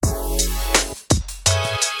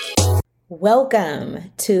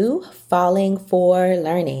Welcome to Falling for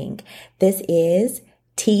Learning. This is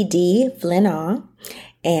TD Flinnaw,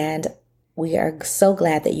 and we are so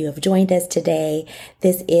glad that you have joined us today.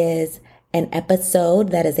 This is an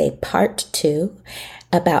episode that is a part 2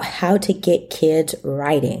 about how to get kids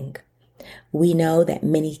writing. We know that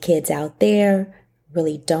many kids out there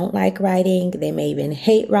really don't like writing. They may even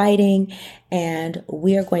hate writing. And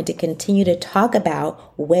we are going to continue to talk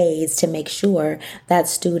about ways to make sure that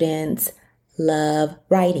students love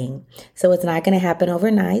writing. So it's not going to happen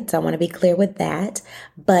overnight. So I want to be clear with that.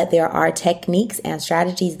 But there are techniques and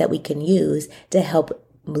strategies that we can use to help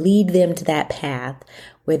lead them to that path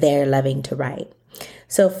where they're loving to write.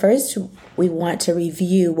 So first, we want to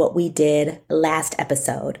review what we did last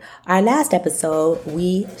episode. Our last episode,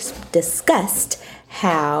 we discussed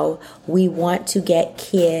how we want to get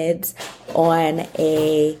kids on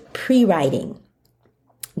a pre-writing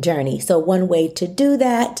journey. So one way to do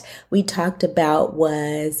that we talked about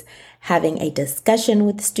was having a discussion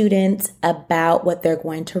with students about what they're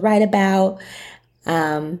going to write about.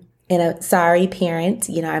 Sorry, parents,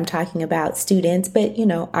 I'm talking about students, but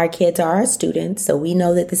our kids are our students. So we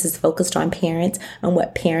know that this is focused on parents and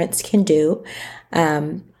what parents can do.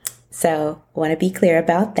 So I want to be clear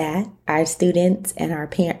about that. Our students and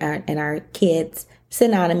our kids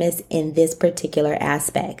synonymous in this particular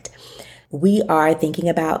aspect. We are thinking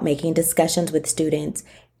about making discussions with students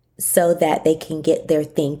so that they can get their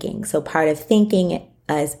thinking. So part of thinking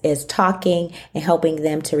is talking and helping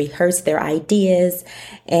them to rehearse their ideas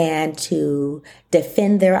and to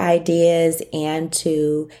defend their ideas and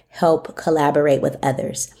to help collaborate with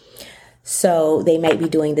others. So they might be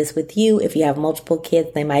doing this with you. If you have multiple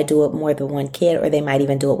kids, they might do it more than one kid, or they might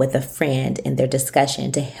even do it with a friend in their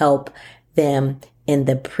discussion to help them in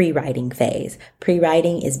the pre-writing phase.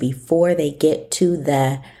 Pre-writing is before they get to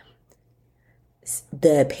the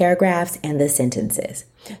paragraphs and the sentences.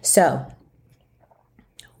 So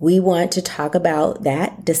we want to talk about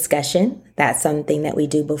that discussion. That's something that we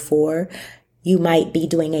do before. You might be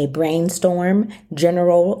doing a brainstorm,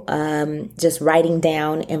 general, just writing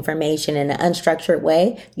down information in an unstructured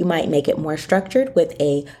way. You might make it more structured with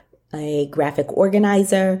a graphic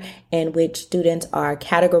organizer in which students are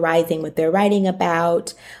categorizing what they're writing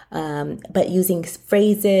about, but using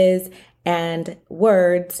phrases and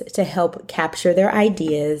words to help capture their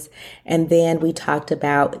ideas. And then we talked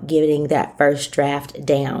about getting that first draft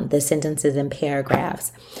down, the sentences and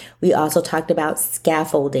paragraphs. We also talked about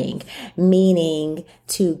scaffolding, meaning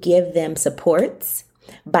to give them supports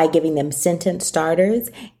by giving them sentence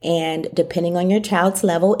starters. And depending on your child's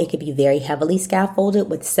level, it could be very heavily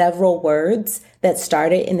scaffolded with several words that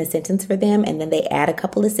started in the sentence for them, and then they add a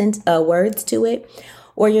couple of words to it.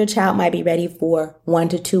 Or your child might be ready for 1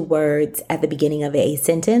 to 2 words at the beginning of a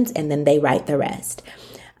sentence, and then they write the rest.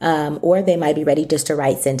 Or they might be ready just to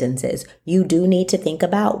write sentences. You do need to think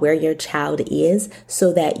about where your child is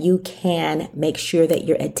so that you can make sure that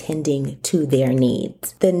you're attending to their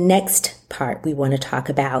needs. The next part we want to talk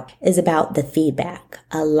about is about the feedback.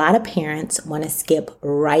 A lot of parents want to skip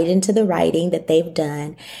right into the writing that they've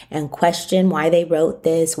done and question why they wrote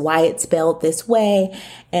this, why it's spelled this way.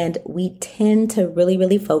 And we tend to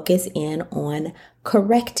really focus in on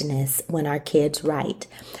correctness when our kids write.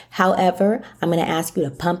 However, I'm going to ask you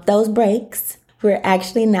to pump those brakes. We're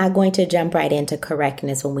actually not going to jump right into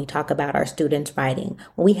correctness when we talk about our students' writing.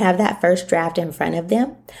 When we have that first draft in front of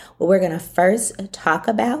them, what we're going to first talk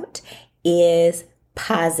about is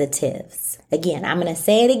positives. Again, I'm going to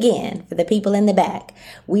say it again for the people in the back.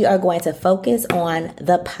 We are going to focus on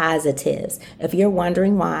the positives. If you're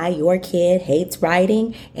wondering why your kid hates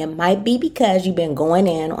writing, it might be because you've been going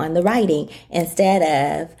in on the writing instead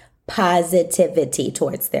of positivity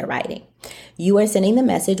towards their writing. You are sending the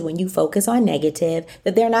message when you focus on negative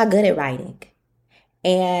that they're not good at writing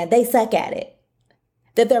and they suck at it,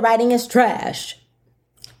 that their writing is trash.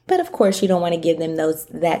 But of course, you don't want to give them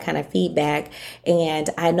that kind of feedback. And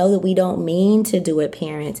I know that we don't mean to do it,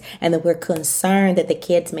 parents, and that we're concerned that the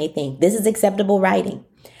kids may think this is acceptable writing.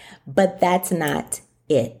 But that's not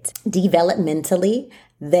it. Developmentally,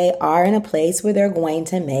 they are in a place where they're going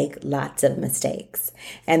to make lots of mistakes.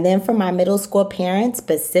 And then for my middle school parents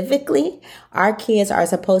specifically, our kids are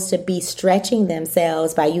supposed to be stretching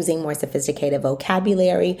themselves by using more sophisticated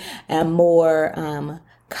vocabulary and more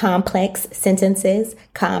complex sentences,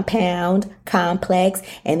 compound, complex,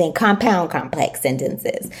 and then compound complex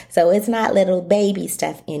sentences. So it's not little baby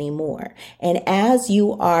stuff anymore. And as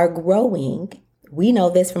you are growing, we know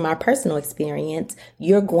this from our personal experience,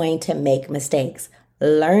 you're going to make mistakes.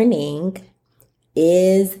 Learning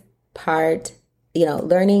is part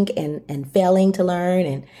learning and failing to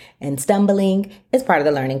learn and stumbling is part of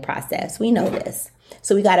the learning process. We know this.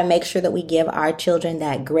 So we got to make sure that we give our children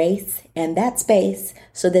that grace and that space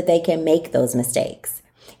so that they can make those mistakes.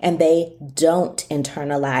 And they don't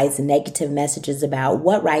internalize negative messages about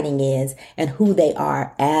what writing is and who they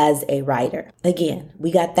are as a writer. Again,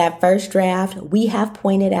 we got that first draft. We have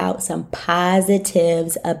pointed out some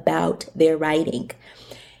positives about their writing.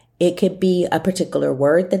 It could be a particular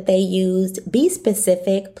word that they used. Be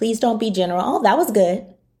specific. Please don't be general. Oh, that was good.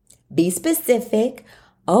 Be specific.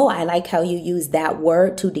 Oh, I like how you used that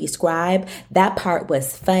word to describe. That part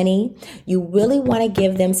was funny. You really want to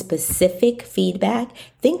give them specific feedback.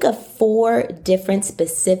 Think of 4 different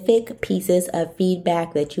specific pieces of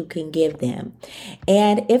feedback that you can give them.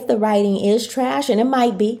 And if the writing is trash, and it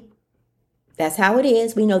might be, that's how it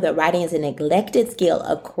is. We know that writing is a neglected skill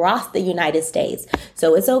across the United States.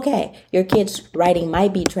 So it's okay. Your kid's writing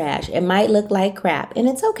might be trash. It might look like crap, and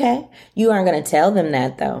it's okay. You aren't going to tell them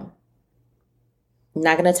that, though. I'm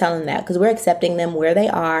not going to tell them that because we're accepting them where they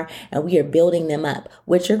are and we are building them up.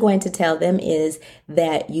 What you're going to tell them is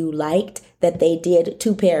that you liked that they did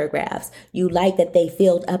 2 paragraphs. You liked that they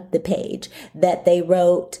filled up the page, that they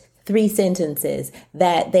wrote 3 sentences,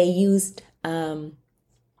 that they used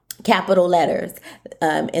capital letters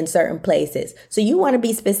in certain places. So you want to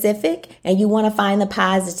be specific and you want to find the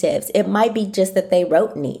positives. It might be just that they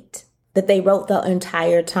wrote neat, that they wrote the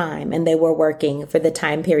entire time and they were working for the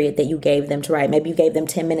time period that you gave them to write. Maybe you gave them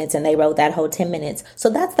 10 minutes and they wrote that whole 10 minutes. So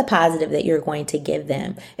that's the positive that you're going to give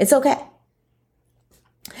them. It's okay.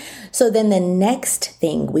 So then the next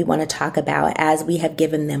thing we want to talk about, as we have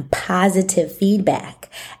given them positive feedback,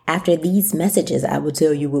 after these messages, I will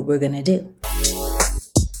tell you what we're going to do.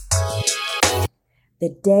 The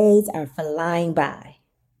days are flying by.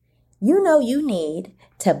 You know you need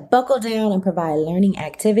to buckle down and provide learning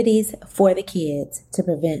activities for the kids to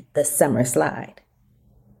prevent the summer slide.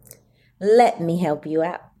 Let me help you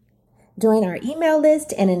out. Join our email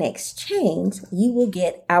list, and in exchange, you will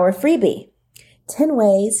get our freebie, 10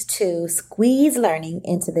 ways to squeeze learning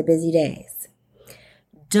into the busy days.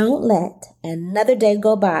 Don't let another day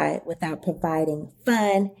go by without providing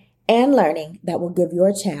fun and learning that will give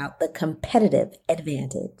your child the competitive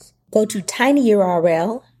advantage. Go to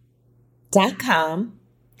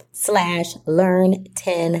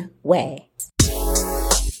tinyurl.com/learn10way.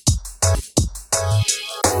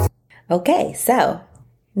 Okay, so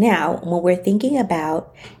now when we're thinking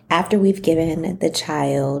about after we've given the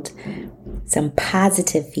child some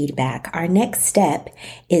positive feedback, our next step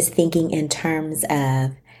is thinking in terms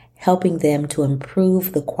of helping them to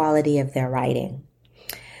improve the quality of their writing.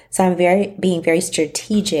 So I'm being very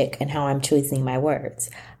strategic in how I'm choosing my words.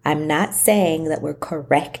 I'm not saying that we're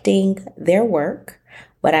correcting their work.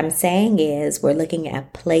 What I'm saying is we're looking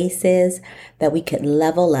at places that we could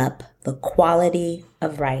level up the quality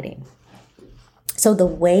of writing. So the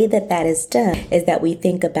way that that is done is that we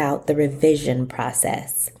think about the revision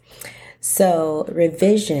process. So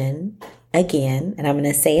revision, again, and I'm going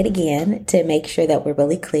to say it again to make sure that we're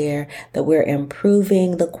really clear that we're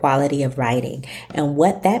improving the quality of writing. And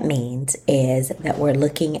what that means is that we're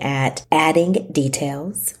looking at adding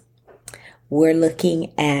details. We're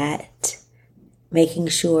looking at making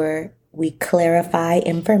sure we clarify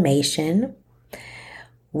information.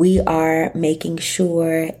 We are making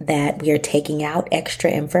sure that we are taking out extra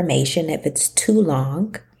information if it's too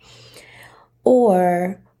long,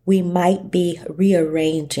 or we might be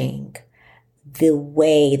rearranging the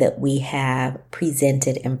way that we have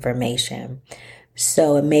presented information.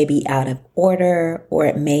 So it may be out of order, or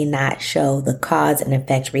it may not show the cause and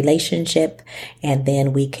effect relationship, and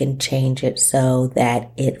then we can change it so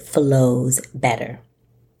that it flows better.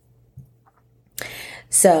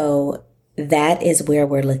 So that is where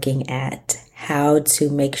we're looking at how to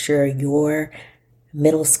make sure your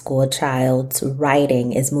middle school child's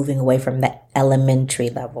writing is moving away from the elementary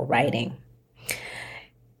level writing.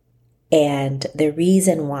 And the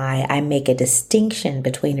reason why I make a distinction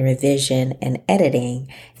between revision and editing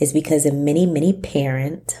is because many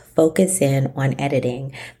parents focus in on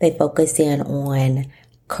editing. They focus in on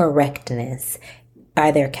correctness.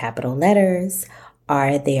 Are there capital letters?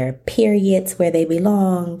 Are there periods where they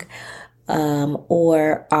belong?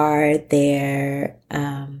 Or are there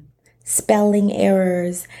spelling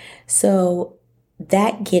errors? So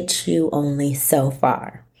that gets you only so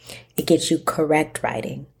far. It gets you correct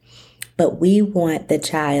writing. But we want the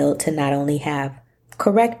child to not only have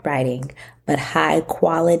correct writing, but high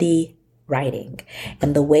quality writing.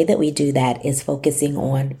 And the way that we do that is focusing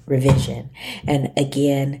on revision. And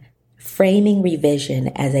again, framing revision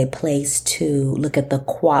as a place to look at the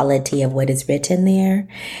quality of what is written there,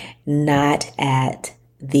 not at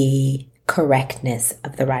the correctness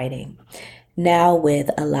of the writing. Now, with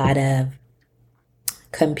a lot of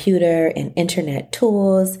computer and internet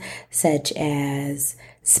tools such as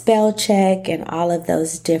spell check and all of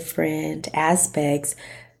those different aspects,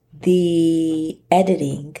 the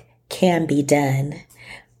editing can be done,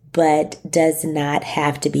 but does not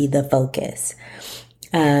have to be the focus.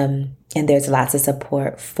 And there's lots of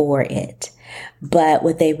support for it. But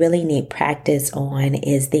what they really need practice on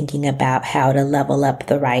is thinking about how to level up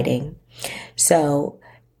the writing. So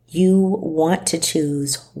you want to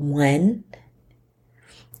choose one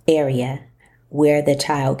area where the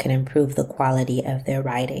child can improve the quality of their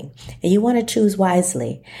writing. And you want to choose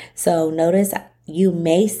wisely. So notice you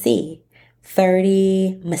may see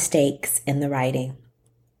 30 mistakes in the writing,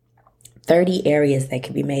 30 areas that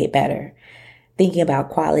could be made better, thinking about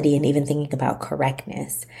quality and even thinking about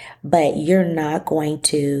correctness. But you're not going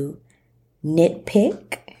to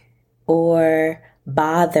nitpick or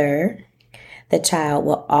bother the child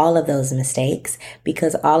with all of those mistakes,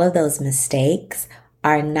 because all of those mistakes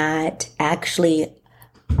are not actually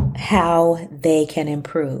how they can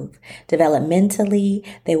improve. Developmentally,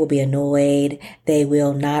 they will be annoyed. They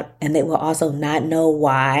will not, and they will also not know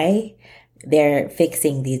why they're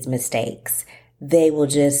fixing these mistakes. They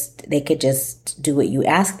could just do what you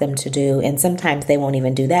ask them to do. And sometimes they won't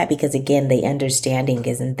even do that because, again, the understanding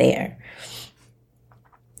isn't there.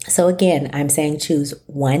 So again, I'm saying choose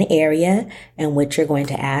one area in which you're going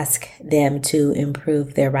to ask them to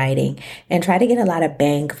improve their writing and try to get a lot of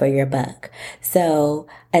bang for your buck. So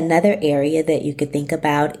another area that you could think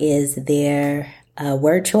about is their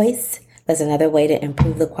word choice. That's another way to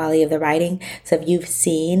improve the quality of the writing. So if you've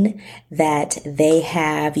seen that they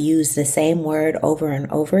have used the same word over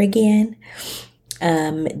and over again,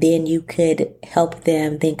 then you could help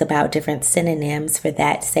them think about different synonyms for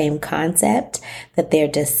that same concept that they're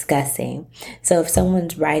discussing. So if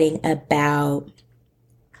someone's writing about,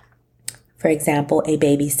 for example, a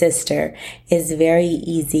baby sister, it's very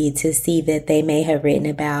easy to see that they may have written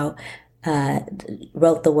about,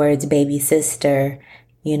 wrote the words baby sister,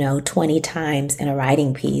 20 times in a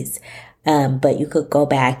writing piece. But you could go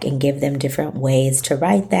back and give them different ways to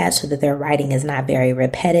write that so that their writing is not very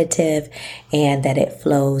repetitive and that it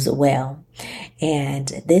flows well. And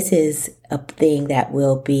this is a thing that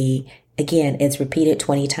will be, again, it's repeated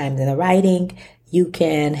 20 times in the writing. You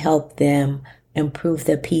can help them improve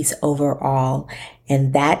the piece overall.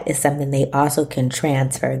 And that is something they also can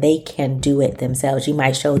transfer. They can do it themselves. You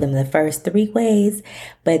might show them the first 3 ways,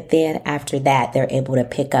 but then after that, they're able to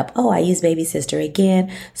pick up, I use baby sister again.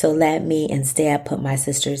 So let me instead put my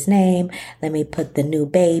sister's name. Let me put the new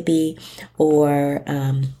baby or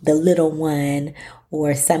the little one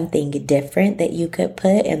or something different that you could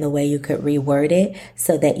put in the way you could reword it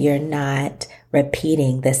so that you're not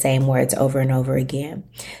repeating the same words over and over again.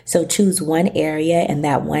 So choose one area, and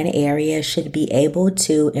that one area should be able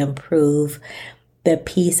to improve the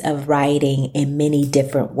piece of writing in many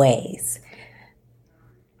different ways.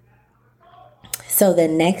 So the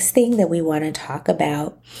next thing that we want to talk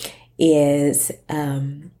about is,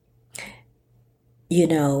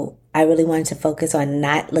 I really wanted to focus on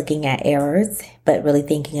not looking at errors, but really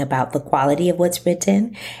thinking about the quality of what's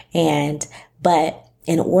written. But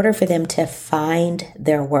in order for them to find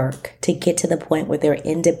their work, to get to the point where they're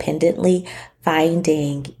independently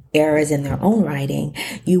finding errors in their own writing,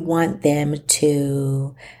 you want them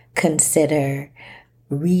to consider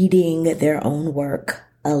reading their own work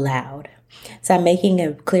aloud. So I'm making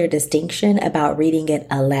a clear distinction about reading it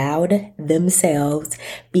aloud themselves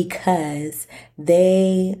because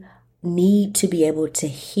they need to be able to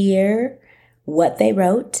hear what they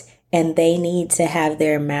wrote, and they need to have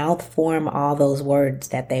their mouth form all those words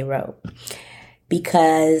that they wrote.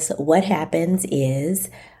 Because what happens is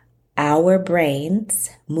our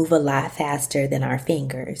brains move a lot faster than our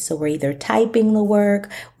fingers. So we're either typing the work,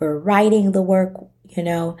 we're writing the work,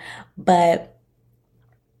 but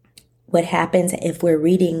what happens if we're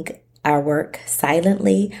reading our work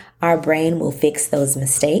silently, our brain will fix those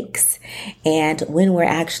mistakes. And when we're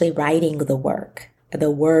actually writing the work, the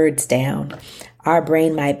words down, our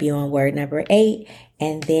brain might be on word number 8,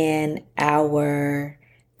 and then our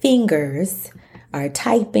fingers are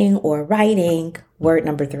typing or writing word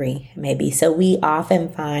number 3, maybe. So we often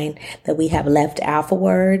find that we have left alpha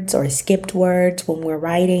words or skipped words when we're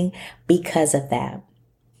writing because of that.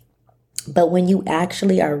 But when you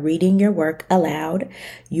actually are reading your work aloud,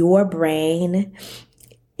 your brain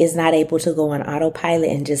is not able to go on autopilot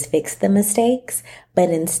and just fix the mistakes. But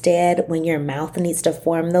instead, when your mouth needs to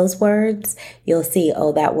form those words, you'll see,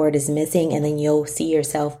 oh, that word is missing. And then you'll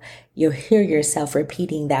hear yourself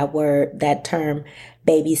repeating that word, that term,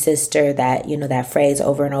 baby sister, that phrase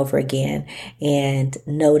over and over again, and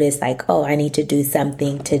notice like, oh, I need to do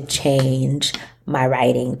something to change my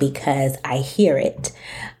writing because I hear it.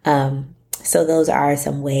 So those are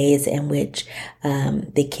some ways in which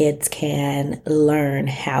the kids can learn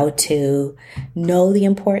how to know the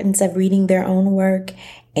importance of reading their own work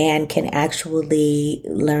and can actually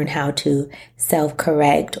learn how to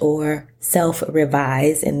self-correct or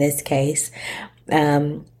self-revise in this case.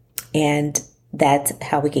 And that's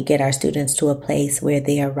how we could get our students to a place where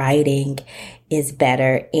their writing is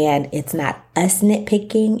better. And it's not us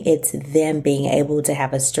nitpicking, it's them being able to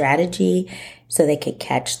have a strategy so they could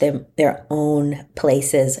catch their own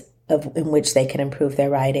places in which they can improve their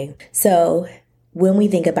writing. So when we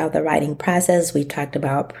think about the writing process, we've talked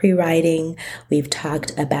about pre-writing, we've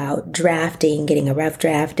talked about drafting, getting a rough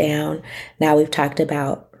draft down. Now we've talked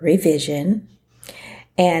about revision.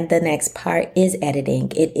 And the next part is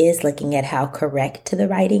editing. It is looking at how correct the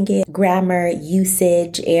writing is. Grammar,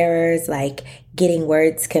 usage, errors like getting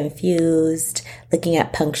words confused, looking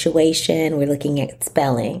at punctuation, we're looking at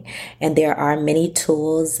spelling. And there are many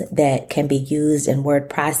tools that can be used in word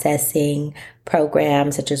processing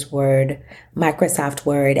programs such as Word, Microsoft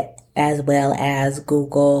Word, as well as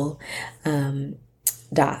Google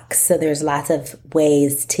Docs. So there's lots of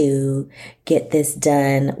ways to get this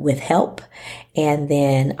done with help. And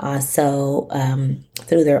then also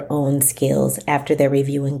through their own skills, after they're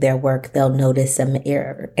reviewing their work, they'll notice some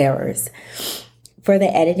errors. For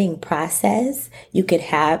the editing process, you could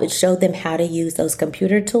show them how to use those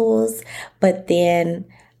computer tools. But then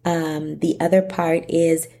the other part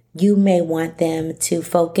is you may want them to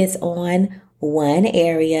focus on one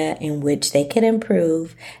area in which they can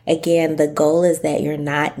improve. Again, the goal is that you're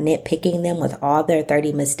not nitpicking them with all their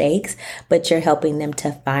 30 mistakes, but you're helping them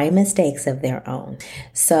to find mistakes of their own.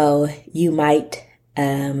 So you might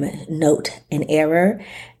note an error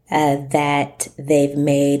that they've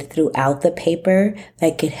made throughout the paper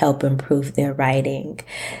that could help improve their writing.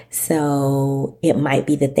 So it might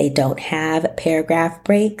be that they don't have paragraph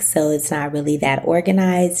breaks, so it's not really that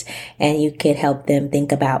organized, and you could help them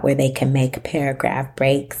think about where they can make paragraph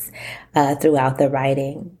breaks throughout the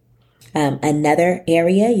writing. Another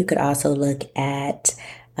area you could also look at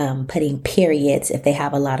putting periods if they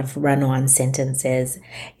have a lot of run-on sentences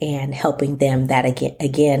and helping them. That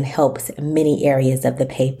again helps many areas of the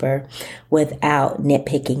paper without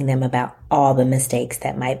nitpicking them about all the mistakes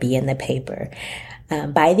that might be in the paper.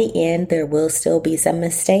 By the end, there will still be some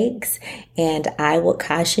mistakes, and I would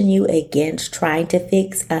caution you against trying to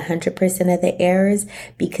fix 100% of the errors,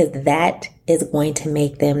 because that is going to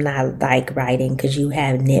make them not like writing, because you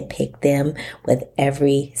have nitpicked them with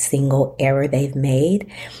every single error they've made.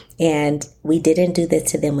 And we didn't do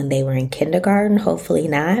this to them when they were in kindergarten, hopefully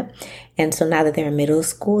not. And so now that they're in middle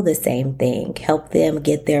school, the same thing. Help them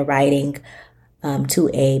get their writing to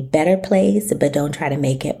a better place, but don't try to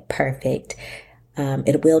make it perfect.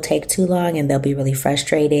 It will take too long and they'll be really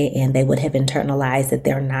frustrated, and they would have internalized that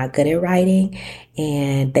they're not good at writing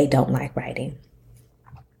and they don't like writing.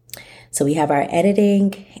 So we have our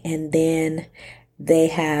editing, and then they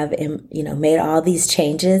have, made all these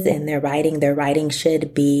changes in their writing. Their writing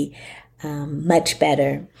should be much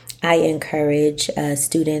better. I encourage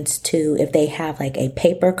students to, if they have like a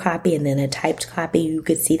paper copy and then a typed copy, you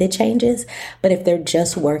could see the changes. But if they're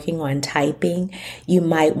just working on typing, you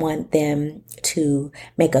might want them to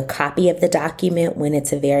make a copy of the document when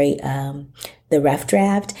it's the rough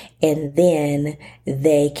draft, and then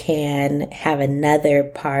they can have another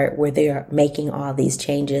part where they're making all these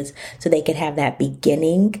changes. So they could have that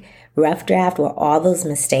beginning rough draft where all those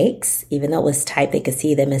mistakes, even though it was typed, they could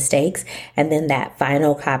see the mistakes, and then that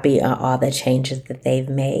final copy are all the changes that they've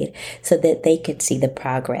made so that they could see the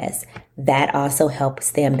progress. That also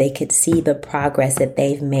helps them. They could see the progress that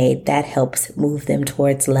they've made. That helps move them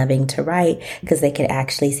towards loving to write, because they could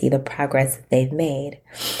actually see the progress that they've made.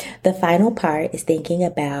 The final part is thinking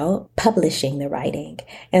about publishing the writing.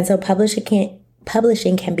 And so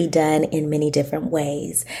publishing can be done in many different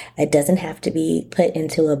ways. It doesn't have to be put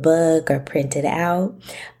into a book or printed out,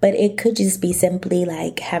 but it could just be simply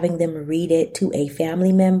like having them read it to a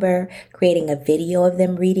family member, creating a video of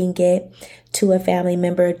them reading it to a family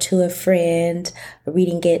member, to a friend,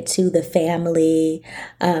 reading it to the family,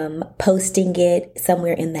 posting it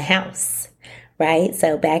somewhere in the house. Right?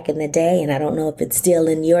 So back in the day, and I don't know if it's still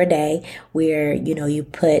in your day, where, you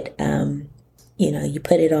put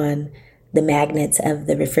it on the magnets of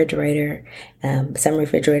the refrigerator. Some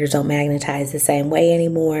refrigerators don't magnetize the same way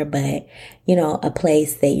anymore, but a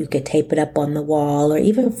place that you could tape it up on the wall or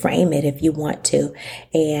even frame it if you want to,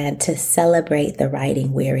 and to celebrate the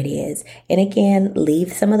writing where it is. And again,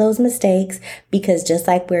 leave some of those mistakes, because just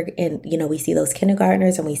like we see those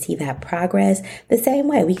kindergartners and we see that progress, the same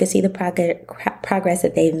way we could see the progress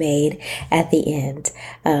that they've made at the end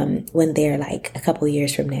when they're like a couple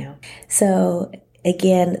years from now. So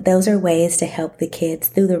again, those are ways to help the kids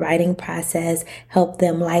through the writing process, help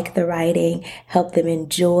them like the writing, help them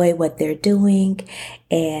enjoy what they're doing.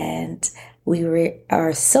 And we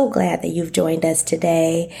are so glad that you've joined us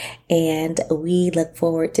today, and we look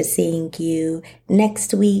forward to seeing you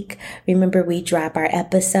next week. Remember, we drop our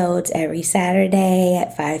episodes every Saturday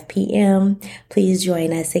at 5 p.m. Please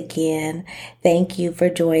join us again. Thank you for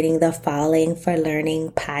joining the Falling for Learning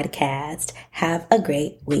podcast. Have a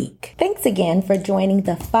great week. Thanks again for joining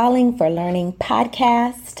the Falling for Learning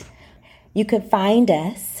podcast. You could find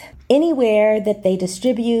us anywhere that they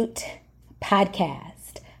distribute podcasts.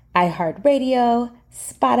 iHeartRadio,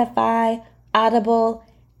 Spotify, Audible,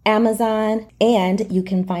 Amazon, and you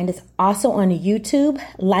can find us also on YouTube.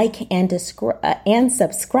 Like and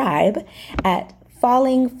subscribe at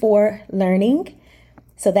Falling for Learning.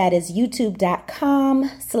 So that is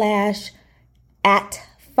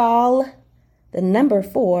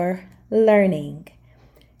youtube.com/@fall4learning.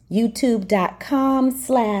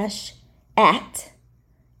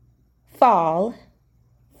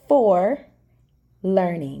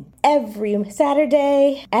 youtube.com/@fall4learning. Every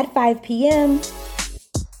Saturday at 5 p.m.